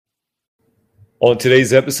On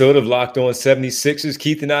today's episode of Locked On 76ers,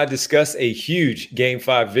 Keith and I discuss a huge Game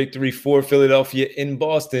 5 victory for Philadelphia in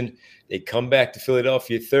Boston. They come back to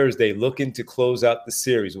Philadelphia Thursday looking to close out the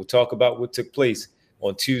series. We'll talk about what took place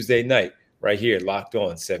on Tuesday night right here, Locked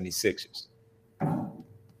On 76ers.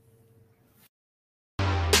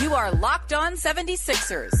 You are Locked On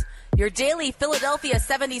 76ers, your daily Philadelphia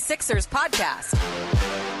 76ers podcast.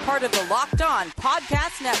 Part of the Locked On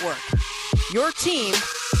Podcast Network, your team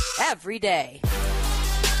every day.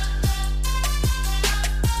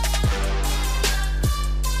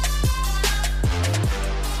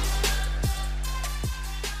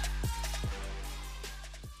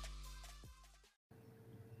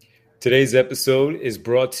 Today's episode is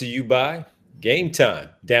brought to you by Beantown.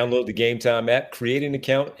 Download the Beantown app, create an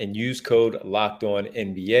account, and use code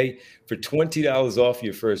LOCKEDONNBA for $20 off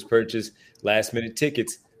your first purchase. Last-minute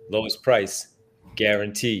tickets, lowest price,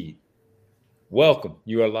 guaranteed. Welcome.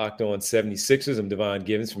 You are Locked On 76ers. I'm Devon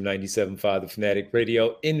Givens from 97.5 The Fanatic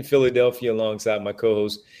Radio in Philadelphia alongside my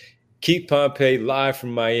co-host Keith Pompey, live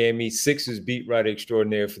from Miami, Sixers beat writer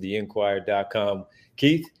extraordinaire for the Inquirer.com.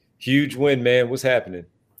 Keith, huge win, man. What's happening?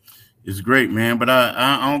 It's great, man, but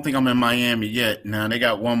I don't think I'm in Miami yet. Now they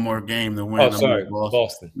got one more game to win. Oh, sorry,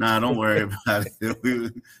 Boston. Nah, don't worry about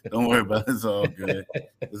it. Don't worry about it. It's all good.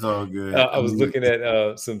 It's all good. I was looking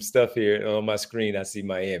at some stuff here on my screen. I see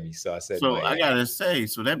Miami, so I said. So Miami. I gotta say,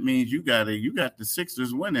 so that means you got the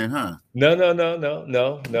Sixers winning, huh? No.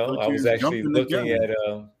 I was actually looking at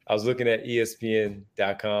I was looking at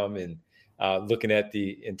ESPN.com and looking at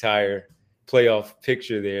the entire playoff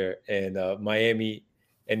picture there, and Miami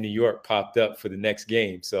and New York popped up for the next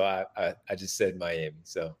game. So I just said Miami.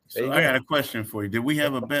 So I got a question for you. Did we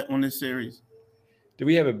have a bet on this series? Did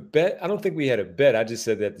we have a bet? I don't think we had a bet. I just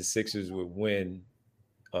said that the Sixers would win.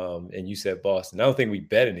 And you said Boston. I don't think we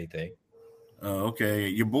bet anything. Oh, okay.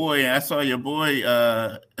 Your boy, I saw your boy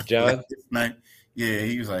John this night. Yeah,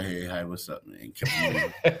 he was like, "Hey, hi, what's up, man?"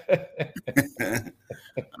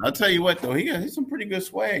 I'll tell you what, though, he got some pretty good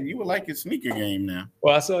swag. You would like his sneaker game now.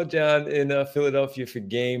 Well, I saw John in Philadelphia for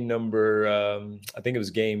game number, I think it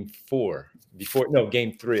was game 4.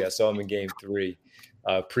 Game 3. I saw him in game 3,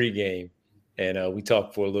 pregame, and we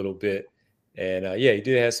talked for a little bit. And he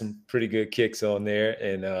did have some pretty good kicks on there,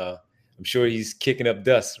 and I'm sure he's kicking up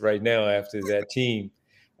dust right now after that team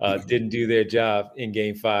didn't do their job in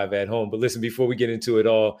Game 5 at home. But listen, before we get into it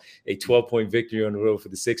all, a 12-point victory on the road for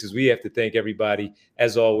the Sixers. We have to thank everybody,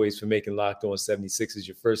 as always, for making Locked On 76ers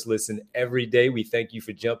your first listen every day. We thank you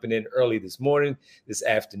for jumping in early this morning, this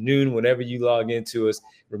afternoon, whenever you log into us.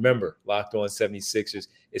 Remember, Locked On 76ers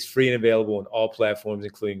is free and available on all platforms,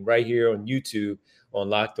 including right here on YouTube on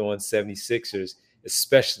Locked On 76ers,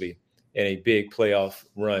 especially in a big playoff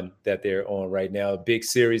run that they're on right now. A big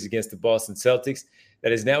series against the Boston Celtics.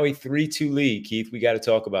 That is now a 3-2 lead, Keith. We got to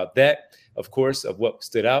talk about that, of course, of what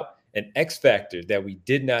stood out. An X factor that we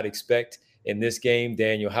did not expect in this game,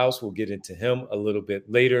 Daniel House. We'll get into him a little bit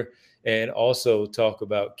later. And also talk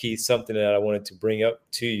about, Keith, something that I wanted to bring up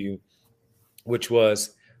to you, which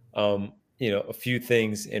was, a few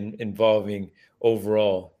things involving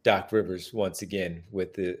overall Doc Rivers once again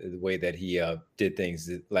with the way that he did things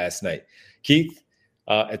last night. Keith,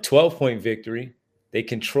 a 12-point victory. They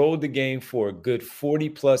controlled the game for a good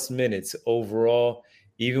 40-plus minutes overall,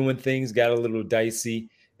 even when things got a little dicey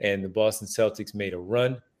and the Boston Celtics made a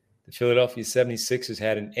run. The Philadelphia 76ers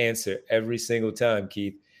had an answer every single time,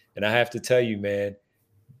 Keith. And I have to tell you, man,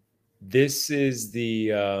 this is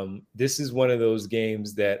one of those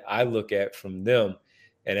games that I look at from them.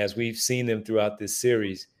 And as we've seen them throughout this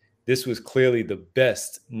series, this was clearly the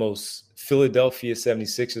best, most Philadelphia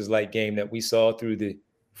 76ers-like game that we saw through the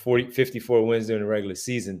 54 wins during the regular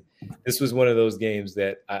season. This was one of those games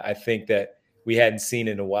that I think that we hadn't seen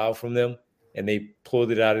in a while from them, and they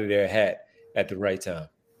pulled it out of their hat at the right time.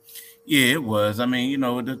 Yeah, it was. I mean,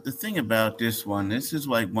 the thing about this is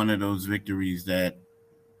like one of those victories that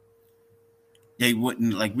they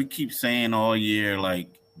wouldn't, like we keep saying all year,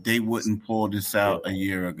 like they wouldn't pull this out a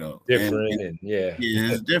year ago. Different, yeah,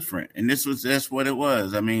 it's different. And that's what it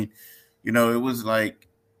was. I mean, it was like,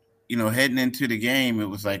 heading into the game, it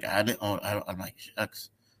was like I'm like, shucks.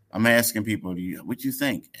 I'm asking people, what you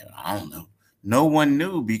think? I don't know. No one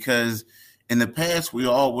knew, because in the past we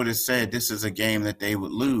all would have said this is a game that they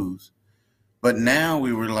would lose. But now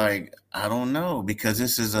we were like, I don't know, because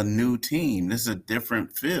this is a new team. This is a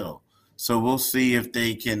different feel. So we'll see if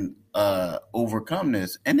they can overcome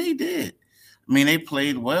this. And they did. I mean, they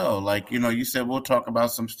played well. Like, you said we'll talk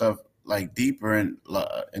about some stuff like deeper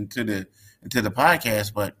into the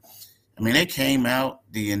podcast, but I mean, they came out,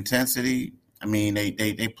 the intensity. I mean,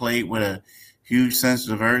 they played with a huge sense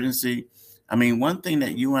of urgency. I mean, one thing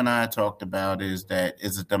that you and I talked about is that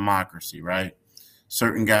it's a democracy, right?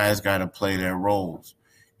 Certain guys got to play their roles.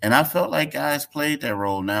 And I felt like guys played their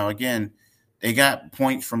role. Now, again, they got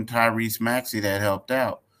points from Tyrese Maxey that helped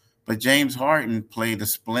out. But James Harden played a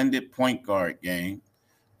splendid point guard game.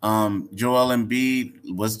 Joel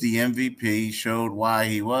Embiid was the MVP, showed why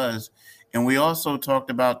he was. And we also talked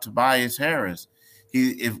about Tobias Harris.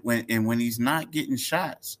 When he's not getting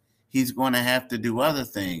shots, he's going to have to do other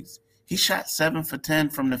things. He shot 7 for 10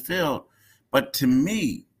 from the field. But to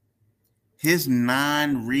me, his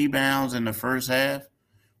 9 rebounds in the first half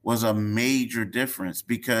was a major difference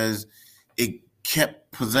because it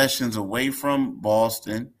kept possessions away from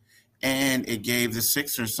Boston and it gave the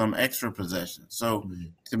Sixers some extra possessions. So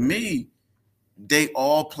to me, they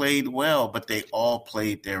all played well, but they all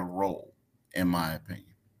played their role, in my opinion.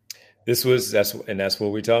 That's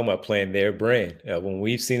what we're talking about, playing their brand. When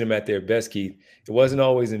we've seen them at their best, Keith, it wasn't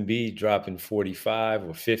always Embiid dropping 45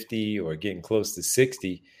 or 50 or getting close to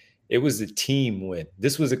 60. It was a team win.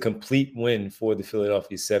 This was a complete win for the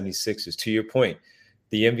Philadelphia 76ers. To your point,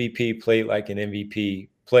 the MVP played like an MVP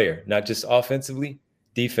player, not just offensively,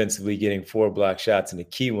 defensively, getting 4 block shots and a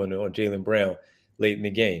key one on Jaylen Brown late in the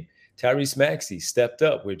game. Tyrese Maxey stepped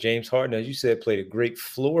up where James Harden, as you said, played a great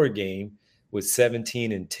floor game with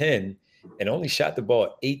 17 and 10 and only shot the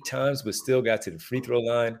ball 8 times, but still got to the free throw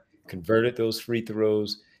line, converted those free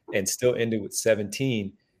throws, and still ended with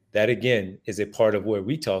 17. That, again, is a part of where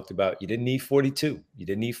we talked about you didn't need 42. You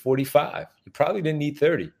didn't need 45. You probably didn't need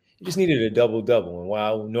 30. You just needed a double-double. And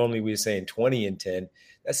while normally we were saying 20 and 10,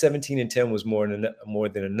 that 17 and 10 was more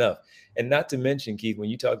than enough. And not to mention, Keith, when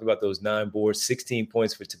you talked about those 9 boards, 16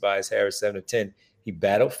 points for Tobias Harris, 7 of 10, he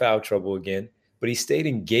battled foul trouble again, but he stayed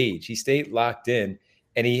engaged. He stayed locked in,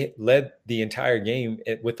 and he led the entire game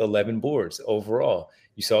with 11 boards overall.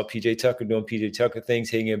 You saw P.J. Tucker doing P.J. Tucker things,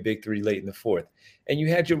 hitting a big 3 late in the fourth. And you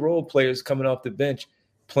had your role players coming off the bench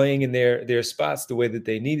playing in their spots the way that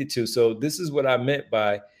they needed to. So this is what I meant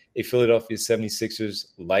by a Philadelphia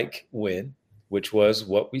 76ers-like win, which was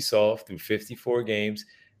what we saw through 54 games,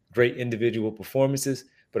 great individual performances,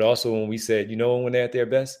 but also when we said, when they're at their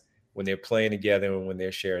best, when they're playing together and when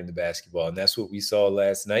they're sharing the basketball. And that's what we saw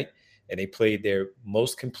last night. And they played their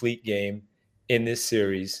most complete game in this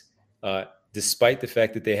series. Despite the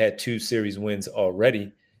fact that they had 2 series wins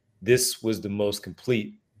already, this was the most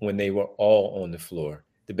complete when they were all on the floor.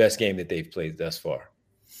 The best game that they've played thus far.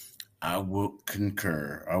 I would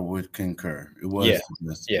concur. It was.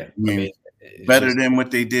 Yeah. I mean better than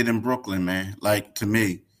what they did in Brooklyn, man. Like, to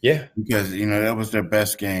me. Yeah. Because, that was their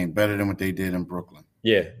best game. Better than what they did in Brooklyn.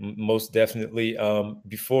 Yeah, most definitely.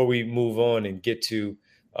 Before we move on and get to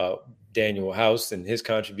Daniel House and his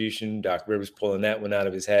contribution, Doc Rivers pulling that one out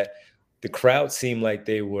of his hat, the crowd seemed like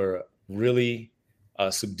they were really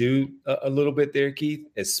subdued a little bit there, Keith,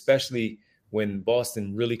 especially when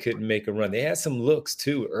Boston really couldn't make a run. They had some looks,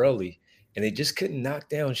 too, early, and they just couldn't knock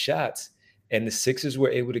down shots. And the Sixers were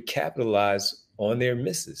able to capitalize on their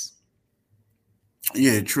misses.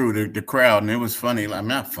 Yeah, true. The crowd, and it was funny. I'm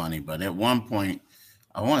not funny, but at one point,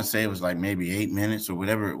 I want to say it was like maybe 8 minutes or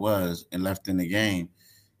whatever it was and left in the game,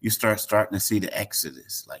 you starting to see the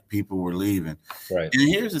exodus, like people were leaving. Right. And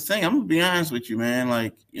here's the thing. I'm going to be honest with you, man.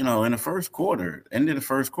 Like, in the first quarter, end of the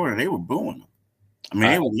first quarter, they were booing them. I mean,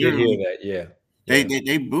 I did hear that, yeah.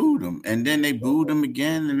 They booed them, and then they booed them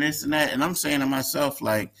again and this and that. And I'm saying to myself,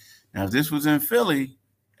 like, now if this was in Philly,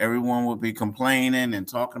 everyone would be complaining and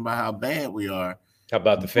talking about how bad we are. How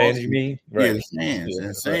about the fans, you mean? Right. Yeah, the fans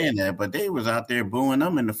and saying that. But they was out there booing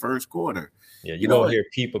them in the first quarter. Yeah, you don't hear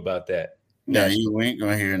peep about that. Yeah, you ain't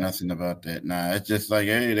going to hear nothing about that. Nah, it's just like,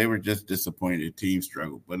 hey, they were just disappointed the team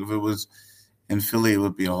struggled. But if it was in Philly, it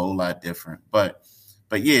would be a whole lot different. But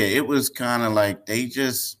yeah, it was kind of like they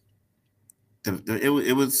just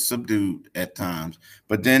it was subdued at times.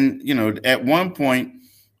 But then, at one point,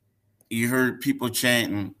 you heard people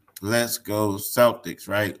chanting, "Let's go Celtics,"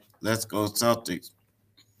 right? Let's go Celtics.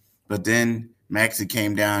 But then Maxey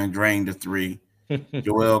came down and drained a 3.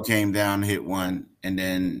 Joel came down and hit 1, and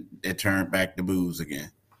then it turned back to booze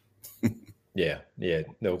again. Yeah,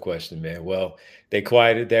 no question, man. Well, they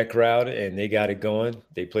quieted that crowd and they got it going.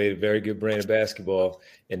 They played a very good brand of basketball,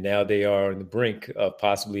 and now they are on the brink of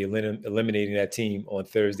possibly eliminating that team on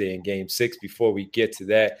Thursday in Game 6. Before we get to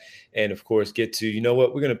that, and of course get to,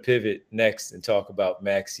 we're going to pivot next and talk about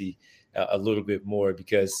Maxey a little bit more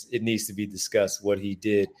because it needs to be discussed what he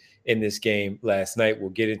did in this game last night.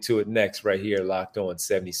 We'll get into it next right here, Locked On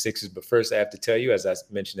 76ers. But first, I have to tell you, as I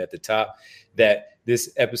mentioned at the top, that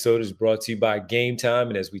this episode is brought to you by Game Time.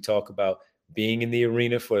 And as we talk about being in the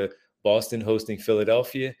arena for Boston hosting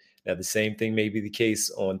Philadelphia, Now, the same thing may be the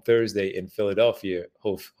case on Thursday in Philadelphia,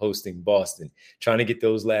 hosting Boston. Trying to get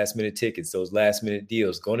those last-minute tickets, those last-minute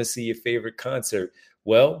deals, going to see your favorite concert.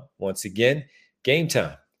 Well, once again, Game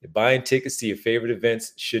Time. Buying tickets to your favorite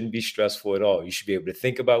events shouldn't be stressful at all. You should be able to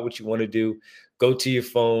think about what you want to do, go to your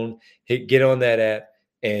phone, get on that app,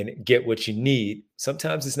 and get what you need.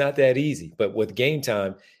 Sometimes it's not that easy, but with Game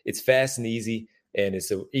Time, it's fast and easy, and it's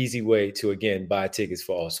an easy way to, again, buy tickets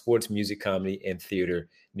for all sports, music, comedy, and theater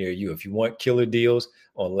near you. If you want killer deals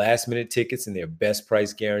on last-minute tickets and their best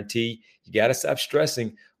price guarantee, you got to stop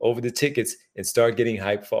stressing over the tickets and start getting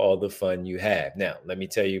hyped for all the fun you have. Now, let me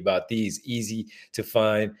tell you about these easy to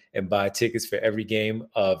find and buy tickets for every game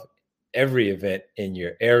of every event in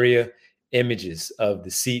your area. Images of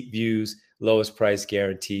the seat views, lowest price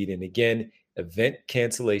guaranteed. And again, event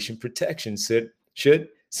cancellation protection. Should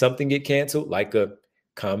something get canceled, like a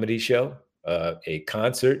comedy show, a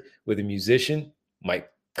concert with a musician might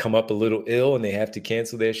come up a little ill and they have to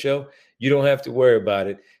cancel their show, you don't have to worry about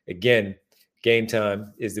it. Again, Game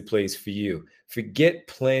Time is the place for you. Forget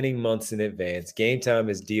planning months in advance. Game Time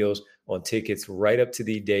has deals on tickets right up to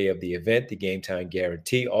the day of the event. The Game Time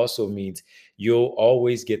guarantee also means you'll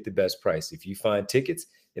always get the best price. If you find tickets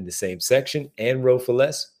in the same section and row for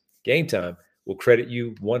less, Game Time will credit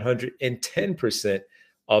you 110%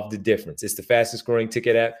 of the difference. It's the fastest growing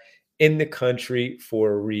ticket app in the country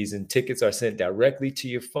for a reason. Tickets are sent directly to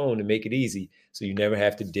your phone to make it easy, so you never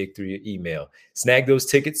have to dig through your email. Snag those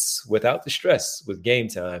tickets without the stress with Game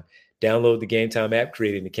Time. Download the Game Time app,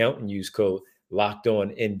 create an account, and use code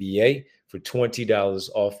LOCKEDONNBA for $20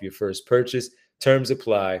 off your first purchase. Terms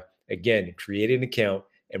apply. Again, create an account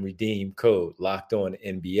and redeem code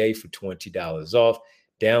LOCKEDONNBA for $20 off.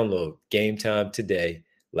 Download Game Time today.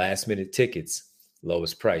 Last minute tickets,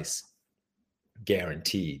 lowest price,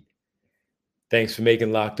 guaranteed. Thanks for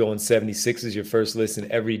making Locked On 76ers your first listen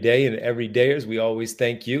every day. And everydayers, we always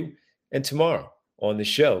thank you. And tomorrow on the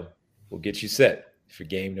show, we'll get you set for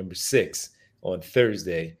game number 6 on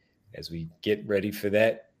Thursday as we get ready for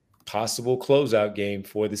that possible closeout game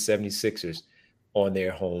for the 76ers on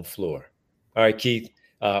their home floor. All right, Keith,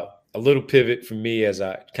 a little pivot from me as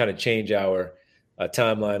I kind of change our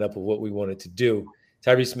timeline up of what we wanted to do.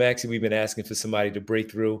 Tyrese Maxey, we've been asking for somebody to break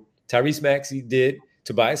through. Tyrese Maxey did.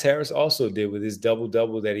 Tobias Harris also did with his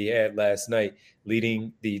double-double that he had last night,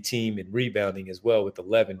 leading the team in rebounding as well with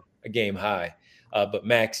 11, a game high. But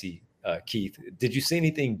Maxey, Keith, did you see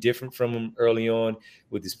anything different from him early on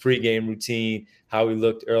with his pregame routine, how he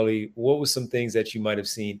looked early? What were some things that you might have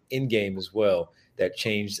seen in-game as well that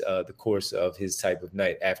changed the course of his type of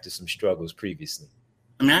night after some struggles previously?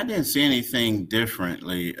 I mean, I didn't see anything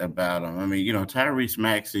differently about him. I mean, Tyrese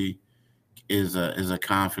Maxey is a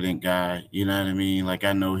confident guy. You know what I mean? Like,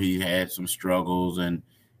 I know he had some struggles and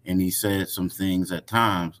he said some things at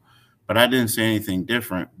times, but I didn't see anything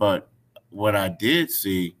different. But what I did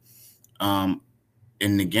see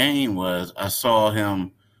in the game was I saw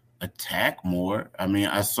him attack more. I mean,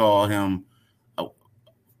 I saw him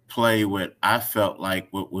play what I felt like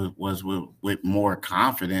was with more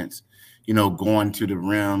confidence, going to the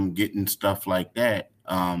rim, getting stuff like that.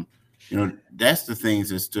 That's the things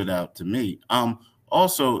that stood out to me.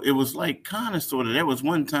 Also, it was like kind of sort of, there was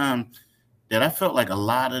one time that I felt like a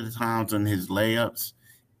lot of the times on his layups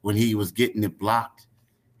when he was getting it blocked,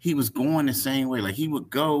 he was going the same way. Like, he would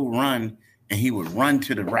go run and he would run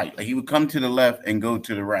to the right. Like, he would come to the left and go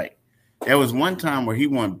to the right. There was one time where he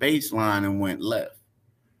went baseline and went left,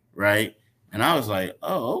 right? And I was like,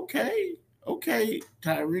 oh, okay,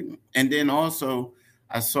 Tyreek. And then also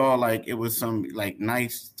I saw like it was some like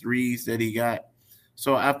nice threes that he got.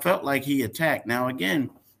 So I felt like he attacked. Now, again,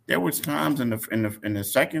 there was times in the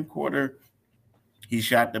second quarter he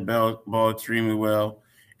shot the ball extremely well,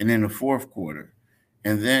 and then the fourth quarter.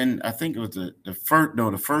 And then I think it was the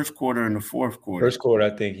first quarter and the fourth quarter. First quarter, I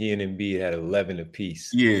think he and Embiid had 11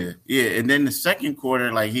 apiece. Yeah. And then the second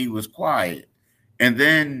quarter, like, he was quiet. And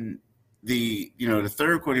then the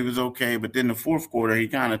third quarter he was okay, but then the fourth quarter he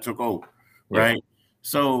kind of took over, right? Yeah.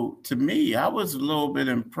 So to me, I was a little bit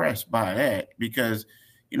impressed by that because,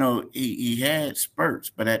 he had spurts,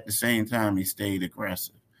 but at the same time he stayed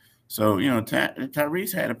aggressive. So,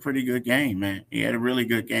 Tyrese had a pretty good game, man. He had a really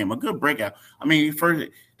good game, a good breakout. I mean,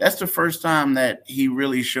 that's the first time that he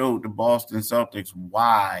really showed the Boston Celtics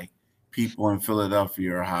why people in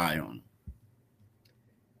Philadelphia are high on him.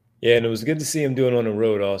 Yeah, and it was good to see him doing on the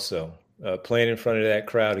road also. Playing in front of that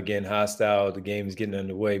crowd, again, hostile, the game is getting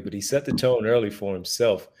underway, but he set the tone early for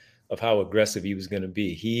himself of how aggressive he was going to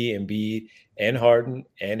be. He, Embiid, and Harden,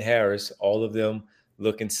 and Harris, all of them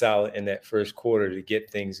looking solid in that first quarter to get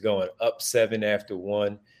things going. Up 7 after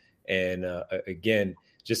 1. And again,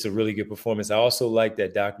 just a really good performance. I also like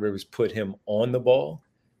that Doc Rivers put him on the ball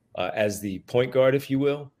as the point guard, if you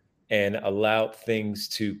will, and allowed things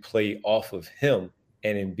to play off of him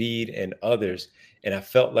and Embiid and others. And I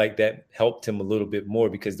felt like that helped him a little bit more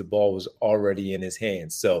because the ball was already in his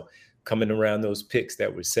hands. So coming around those picks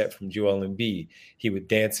that were set from Joel Embiid, he would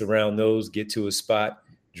dance around those, get to a spot,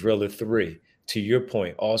 drill a three. To your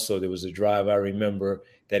point, also, there was a drive I remember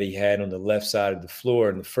that he had on the left side of the floor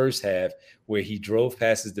in the first half where he drove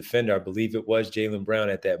past his defender. I believe it was Jaylen Brown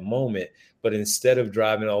at that moment. But instead of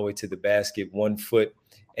driving all the way to the basket 1 foot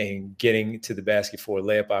and getting to the basket for a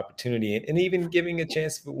layup opportunity and even giving a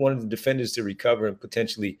chance for one of the defenders to recover and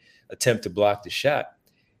potentially attempt to block the shot,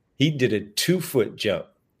 he did a 2 foot jump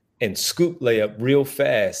and scoop layup real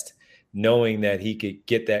fast, knowing that he could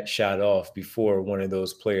get that shot off before one of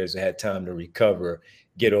those players had time to recover,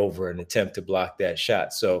 get over, and attempt to block that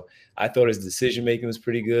shot. So I thought his decision-making was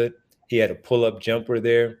pretty good. He had a pull-up jumper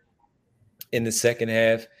there in the second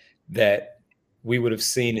half that we would have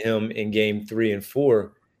seen him in game 3 and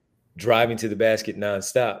 4 driving to the basket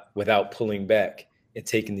nonstop without pulling back and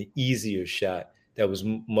taking the easier shot that was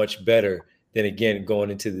much better than, again, going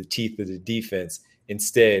into the teeth of the defense.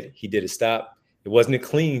 Instead, he did a stop. It wasn't a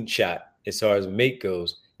clean shot as far as make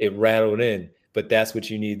goes. It rattled in, but that's what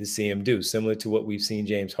you need to see him do, similar to what we've seen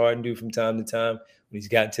James Harden do from time to time when he's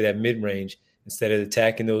gotten to that mid-range. Instead of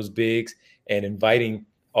attacking those bigs and inviting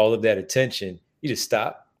all of that attention, you just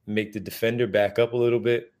stop, make the defender back up a little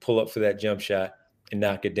bit, pull up for that jump shot, and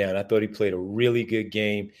knock it down. I thought he played a really good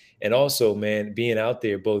game. And also, man, being out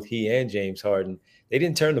there, both he and James Harden, they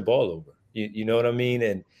didn't turn the ball over. You know what I mean?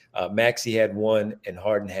 And Maxey had 1 and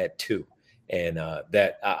Harden had 2. And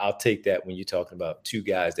that I'll take that when you're talking about 2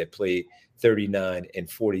 guys that played 39 and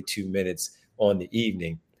 42 minutes on the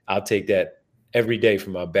evening. I'll take that every day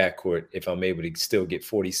from my backcourt if I'm able to still get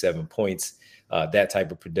 47 points, that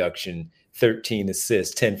type of production, 13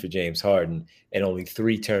 assists, 10 for James Harden, and only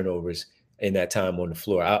 3 turnovers in that time on the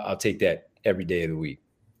floor. I'll take that every day of the week.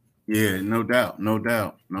 Yeah, no doubt.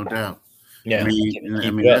 Yeah, I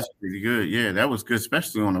mean that's pretty good. Yeah, that was good,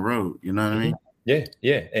 especially on the road. You know what I mean?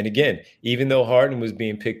 Yeah. And again, even though Harden was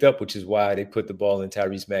being picked up, which is why they put the ball in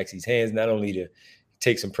Tyrese Maxey's hands, not only to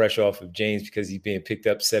take some pressure off of James because he's being picked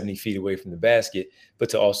up 70 feet away from the basket, but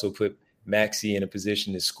to also put Maxey in a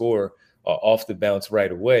position to score off the bounce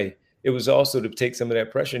right away. It was also to take some of that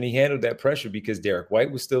pressure, and he handled that pressure because Derek White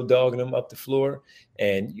was still dogging him up the floor,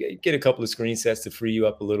 and you get a couple of screen sets to free you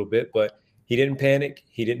up a little bit, but he didn't panic.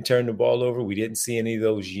 He didn't turn the ball over. We didn't see any of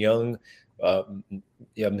those young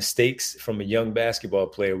mistakes from a young basketball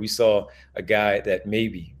player. We saw a guy that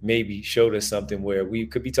maybe showed us something where we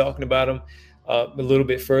could be talking about him a little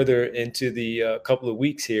bit further into the couple of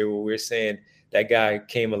weeks here, where we're saying that guy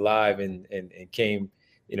came alive and came,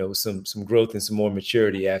 some growth and some more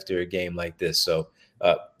maturity after a game like this. So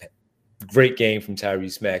great game from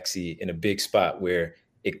Tyrese Maxey in a big spot where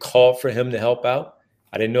it called for him to help out.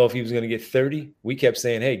 I didn't know if he was going to get 30. We kept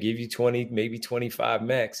saying, hey, give you 20, maybe 25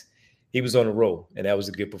 max. He was on a roll, and that was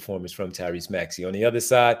a good performance from Tyrese Maxey. On the other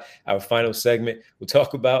side, our final segment, we'll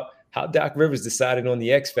talk about how Doc Rivers decided on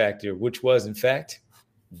the X factor, which was, in fact,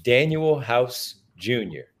 Daniel House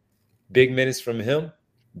Jr. Big minutes from him,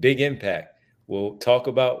 big impact. We'll talk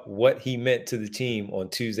about what he meant to the team on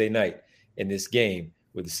Tuesday night in this game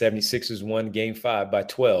where the 76ers won Game 5 by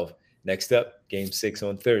 12. Next up, Game 6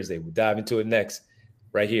 on Thursday. We'll dive into it next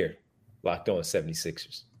right here, Locked On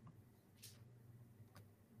 76ers.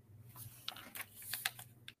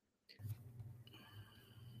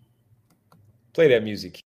 Play that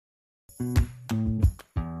music.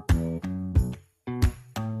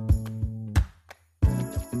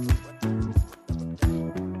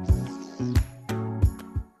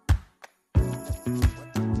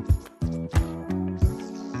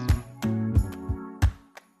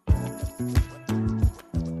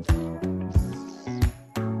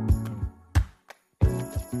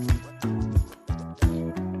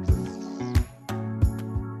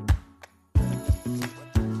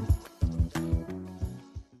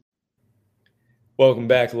 Welcome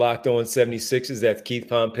back, Locked On 76ers. That's Keith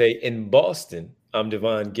Pompey in Boston. I'm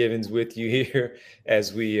Devon Givens with you here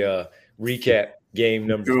as we recap game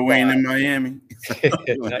number 5. You're Wayne in Miami.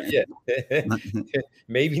 Not yet.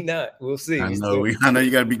 Maybe not. We'll see. I know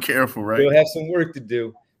you got to be careful, right? Still have some work to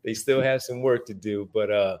do. They still have some work to do.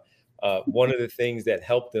 But one of the things that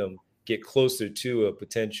helped them get closer to a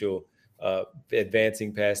potential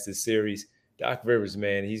advancing past this series, Doc Rivers,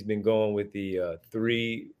 man, he's been going with the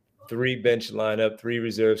three bench lineup, 3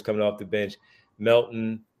 reserves coming off the bench,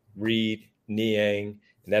 Melton, Reed, Niang,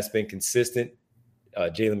 and that's been consistent.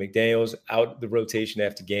 Jalen McDaniels out the rotation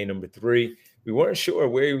after game number 3. we weren't sure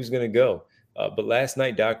where he was going to go. But last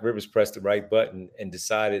night, Doc Rivers pressed the right button and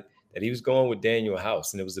decided that he was going with Daniel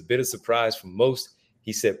House. And it was a bit of surprise for most.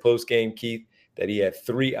 He said post-game, Keith, that he had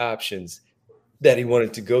 3 options that he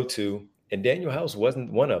wanted to go to, and Daniel House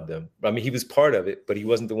wasn't one of them. I mean, he was part of it, but he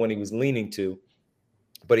wasn't the one he was leaning to.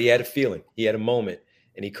 But he had a feeling, he had a moment,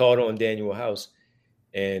 and he called on Daniel House.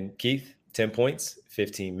 And Keith, 10 points,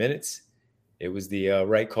 15 minutes. It was the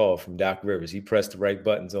right call from Doc Rivers. He pressed the right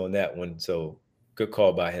buttons on that one, so good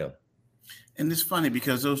call by him. And it's funny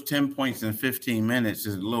because those 10 points in 15 minutes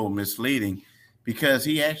is a little misleading because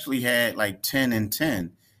he actually had like 10 and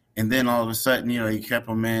 10. And then all of a sudden, he kept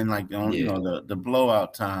them in like, the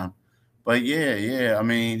blowout time. But, yeah. I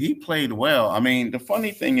mean, he played well. I mean, the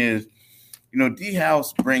funny thing is, D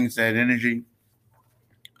House brings that energy.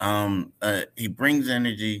 He brings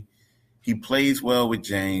energy. He plays well with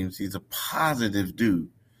James. He's a positive dude.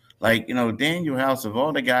 Like, Daniel House, of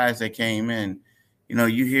all the guys that came in,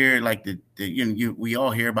 you hear like we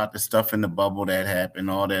all hear about the stuff in the bubble that happened,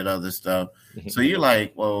 all that other stuff. So you're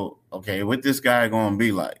like, well, okay, what this guy going to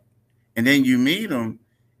be like? And then you meet him,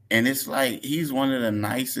 and it's like he's one of the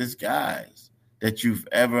nicest guys that you've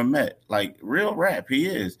ever met. Like, real rap, he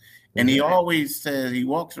is. And he always says, he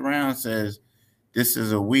walks around and says, this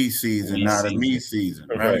is a we season, not a me season,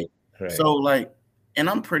 right? So, like, and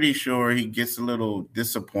I'm pretty sure he gets a little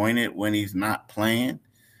disappointed when he's not playing.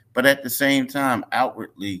 But at the same time,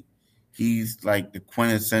 outwardly, he's like the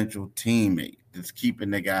quintessential teammate that's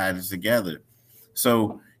keeping the guys together.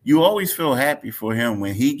 So you always feel happy for him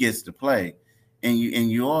when he gets to play. And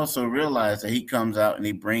you also realize that he comes out and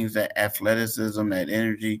he brings that athleticism, that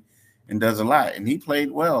energy, and does a lot. And he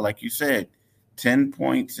played well, like you said, 10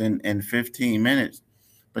 points in 15 minutes.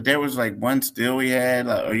 But there was like one steal he had,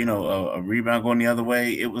 a rebound going the other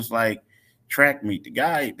way. It was like track meet. The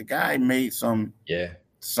guy made some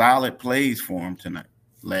solid plays for him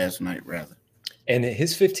last night. And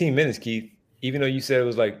his 15 minutes, Keith, even though you said it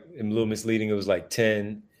was like a little misleading, it was like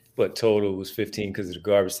 10, but total was 15 because of the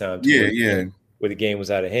garbage time. Where the game was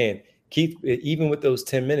out of hand. Keith, even with those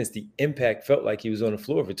 10 minutes, the impact felt like he was on the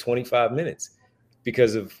floor for 25 minutes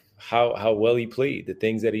because of how well he played, the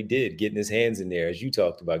things that he did, getting his hands in there, as you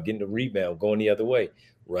talked about, getting the rebound, going the other way,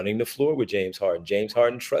 running the floor with James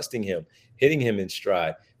Harden trusting him, hitting him in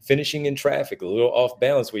stride, finishing in traffic, a little off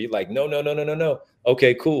balance where you're like, no.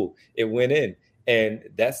 Okay, cool. It went in. And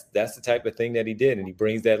that's the type of thing that he did. And he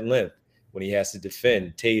brings that length when he has to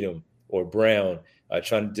defend Tatum or Brown,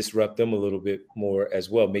 trying to disrupt them a little bit more as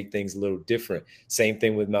well, make things a little different. Same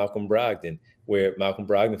thing with Malcolm Brogdon, where Malcolm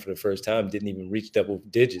Brogdon for the first time didn't even reach double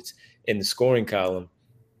digits in the scoring column.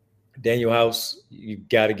 Daniel House, you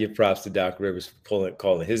got to give props to Doc Rivers for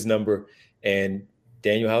calling his number, and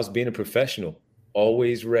Daniel House being a professional,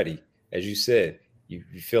 always ready. As you said, you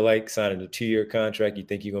feel like signing a 2-year contract. You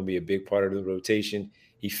think you're going to be a big part of the rotation.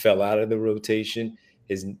 He fell out of the rotation.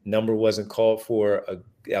 His number wasn't called for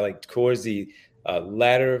towards the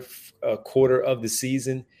latter quarter of the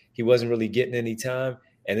season. He wasn't really getting any time.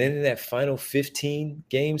 And then in that final 15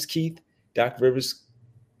 games, Keith, Doc Rivers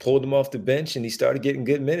pulled him off the bench and he started getting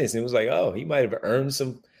good minutes. And it was like, oh, he might have earned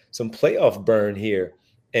some playoff burn here.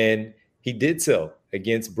 And he did so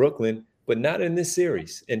against Brooklyn, but not in this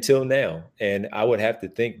series until now. And I would have to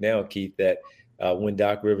think now, Keith, that when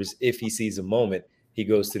Doc Rivers, if he sees a moment, he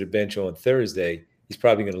goes to the bench on Thursday, he's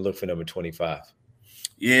probably going to look for number 25.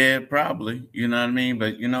 Yeah, probably. You know what I mean?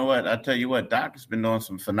 But you know what? I tell you what, Doc has been doing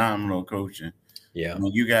some phenomenal coaching. Yeah. I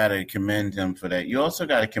mean, you got to commend him for that. You also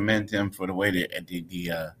got to commend him for the way that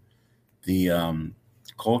the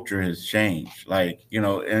culture has changed. Like, in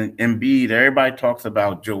Embiid, everybody talks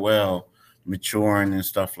about Joel maturing and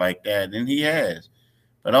stuff like that, and he has.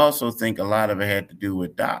 But I also think a lot of it had to do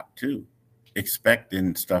with Doc, too,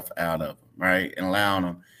 expecting stuff out of him, right, and allowing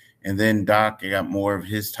him. And then Doc got more of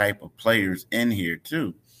his type of players in here,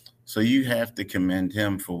 too. So you have to commend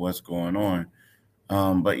him for what's going on.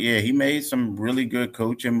 But, yeah, he made some really good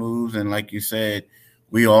coaching moves. And like you said,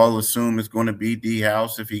 we all assume it's going to be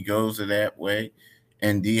D-House if he goes that way.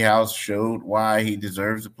 And D-House showed why he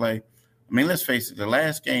deserves to play. I mean, let's face it, the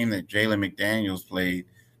last game that Jalen McDaniels played,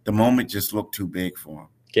 the moment just looked too big for him.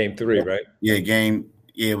 Game 3, right? Yeah,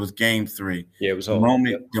 it was game 3. Yeah, it was home.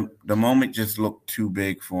 The moment just looked too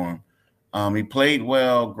big for him. He played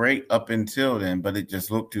well, great up until then, but it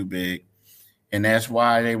just looked too big. And that's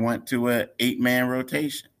why they went to an 8-man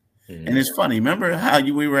rotation. Mm-hmm. And it's funny. Remember how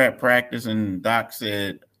we were at practice and Doc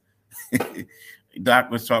said, Doc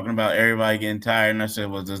was talking about everybody getting tired. And I said,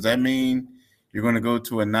 well, does that mean you're going to go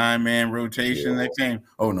to a 9-man rotation next game?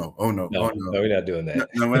 Oh, no. No, we're not doing that.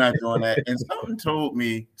 No, we're not doing that. And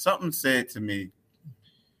something said to me,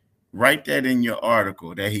 write that in your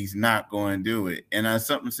article that he's not going to do it. And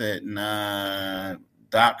something said, nah,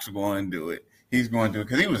 Doc's going to do it. He's going to do it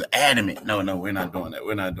because he was adamant. No, we're not doing that.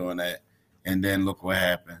 We're not doing that. And then look what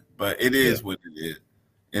happened. But it is what it is.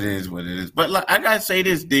 It is what it is. But look, I got to say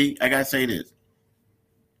this, D. I got to say this.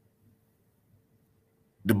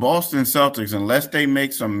 The Boston Celtics, unless they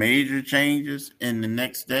make some major changes in the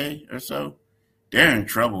next day or so, they're in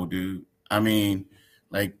trouble, dude. I mean,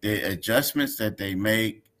 like the adjustments that they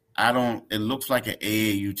make, it looks like an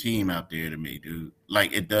AAU team out there to me, dude.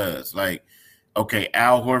 Like it does. Like, okay,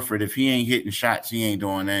 Al Horford, if he ain't hitting shots, he ain't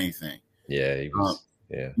doing anything. Yeah, he was.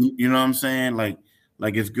 Yeah. You know what I'm saying? Like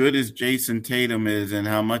as good as Jason Tatum is and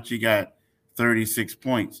how much he got 36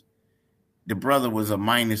 points, the brother was a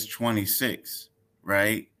minus 26,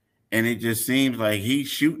 right? And it just seems like he's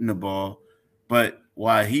shooting the ball, but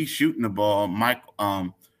while he's shooting the ball,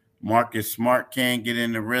 Marcus Smart can't get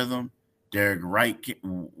in the rhythm. Derek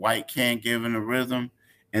White can't get in the rhythm.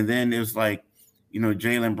 And then it was like,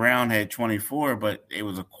 Jaylen Brown had 24, but it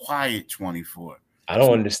was a quiet 24. I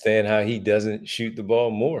don't understand how he doesn't shoot the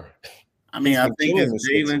ball more. I mean, I think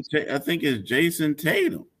it's Jason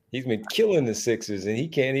Tatum. He's been killing the Sixers, and he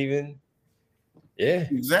can't even. Yeah,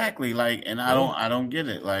 exactly. Like, and I don't get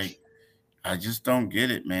it. Like, I just don't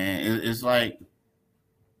get it, man. It's like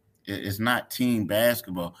it's not team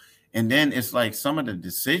basketball. And then it's like some of the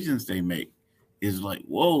decisions they make is like,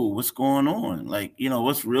 whoa, what's going on? Like,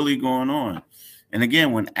 what's really going on? And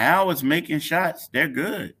again, when Al is making shots, they're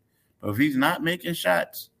good. But if he's not making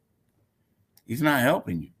shots, he's not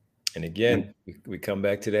helping you. And again, we come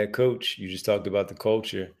back to that coach. You just talked about the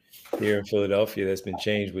culture here in Philadelphia that's been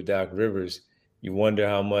changed with Doc Rivers. You wonder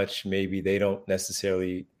how much maybe they don't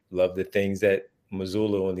necessarily love the things that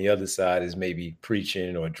Mazzulla on the other side is maybe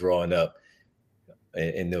preaching or drawing up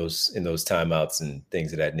in those timeouts and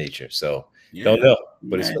things of that nature. So don't know,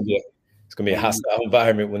 but it's gonna be a hostile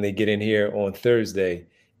environment when they get in here on Thursday.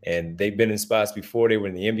 And they've been in spots before. They were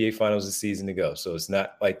in the NBA Finals a season ago, so it's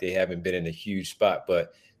not like they haven't been in a huge spot.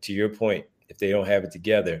 But to your point, if they don't have it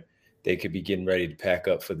together, they could be getting ready to pack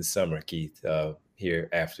up for the summer, Keith, here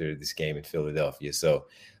after this game in Philadelphia. So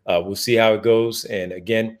we'll see how it goes. And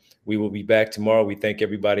again, we will be back tomorrow. We thank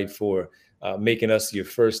everybody for making us your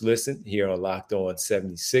first listen here on Locked On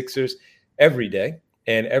 76ers every day.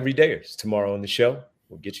 And every dayers tomorrow on the show,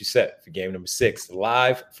 we'll get you set for game number 6,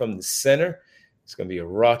 live from the center. It's going to be a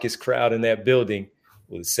raucous crowd in that building.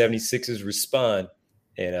 Will the 76ers respond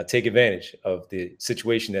and take advantage of the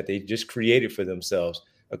situation that they just created for themselves,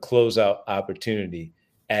 a closeout opportunity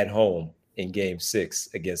at home in Game 6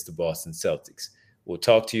 against the Boston Celtics? We'll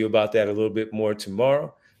talk to you about that a little bit more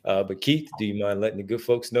tomorrow. But Keith, do you mind letting the good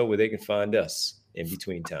folks know where they can find us in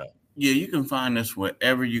between time? Yeah, you can find us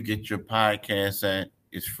wherever you get your podcasts at.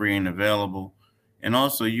 It's free and available. And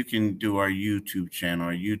also, you can do our YouTube channel.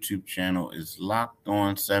 Our YouTube channel is Locked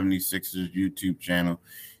On 76ers YouTube channel.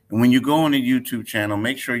 And when you go on the YouTube channel,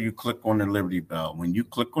 make sure you click on the Liberty Bell. When you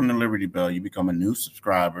click on the Liberty Bell, you become a new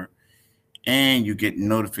subscriber, and you get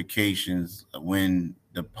notifications when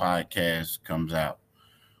the podcast comes out.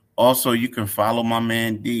 Also, you can follow my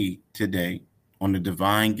man D today on the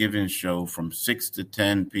Divine Giving Show from 6 to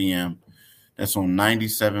 10 p.m. That's on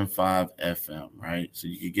 97.5 FM, right? So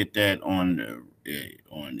you can get that on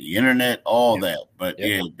the internet, all that. But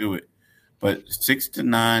do it. But 6 to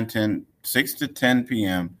 10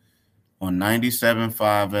 p.m. on 97.5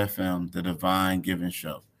 FM, the Divine Giving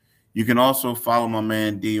Show. You can also follow my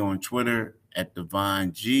man D on Twitter at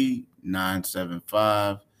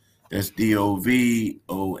DivineG975. That's DOVONG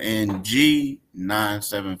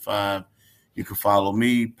 975. You can follow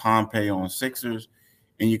me, Pompey, on Sixers,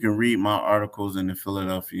 and you can read my articles in the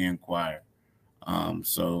Philadelphia Inquirer.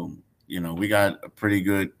 So, we got a pretty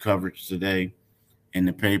good coverage today in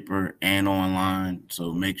the paper and online.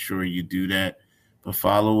 So make sure you do that. But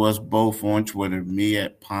follow us both on Twitter, me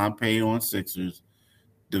at Pompey on Sixers,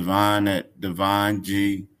 Divine at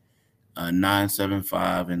DivineG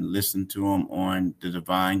 975, and listen to them on the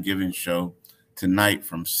Divine Giving Show tonight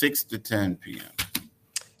from 6 to 10 p.m.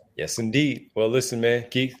 Yes, indeed. Well, listen, man,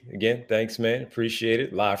 Keith, again, thanks, man. Appreciate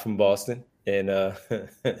it. Live from Boston. And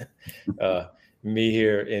me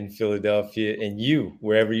here in Philadelphia, and you,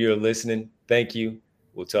 wherever you're listening, thank you.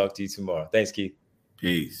 We'll talk to you tomorrow. Thanks, Keith.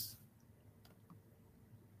 Peace.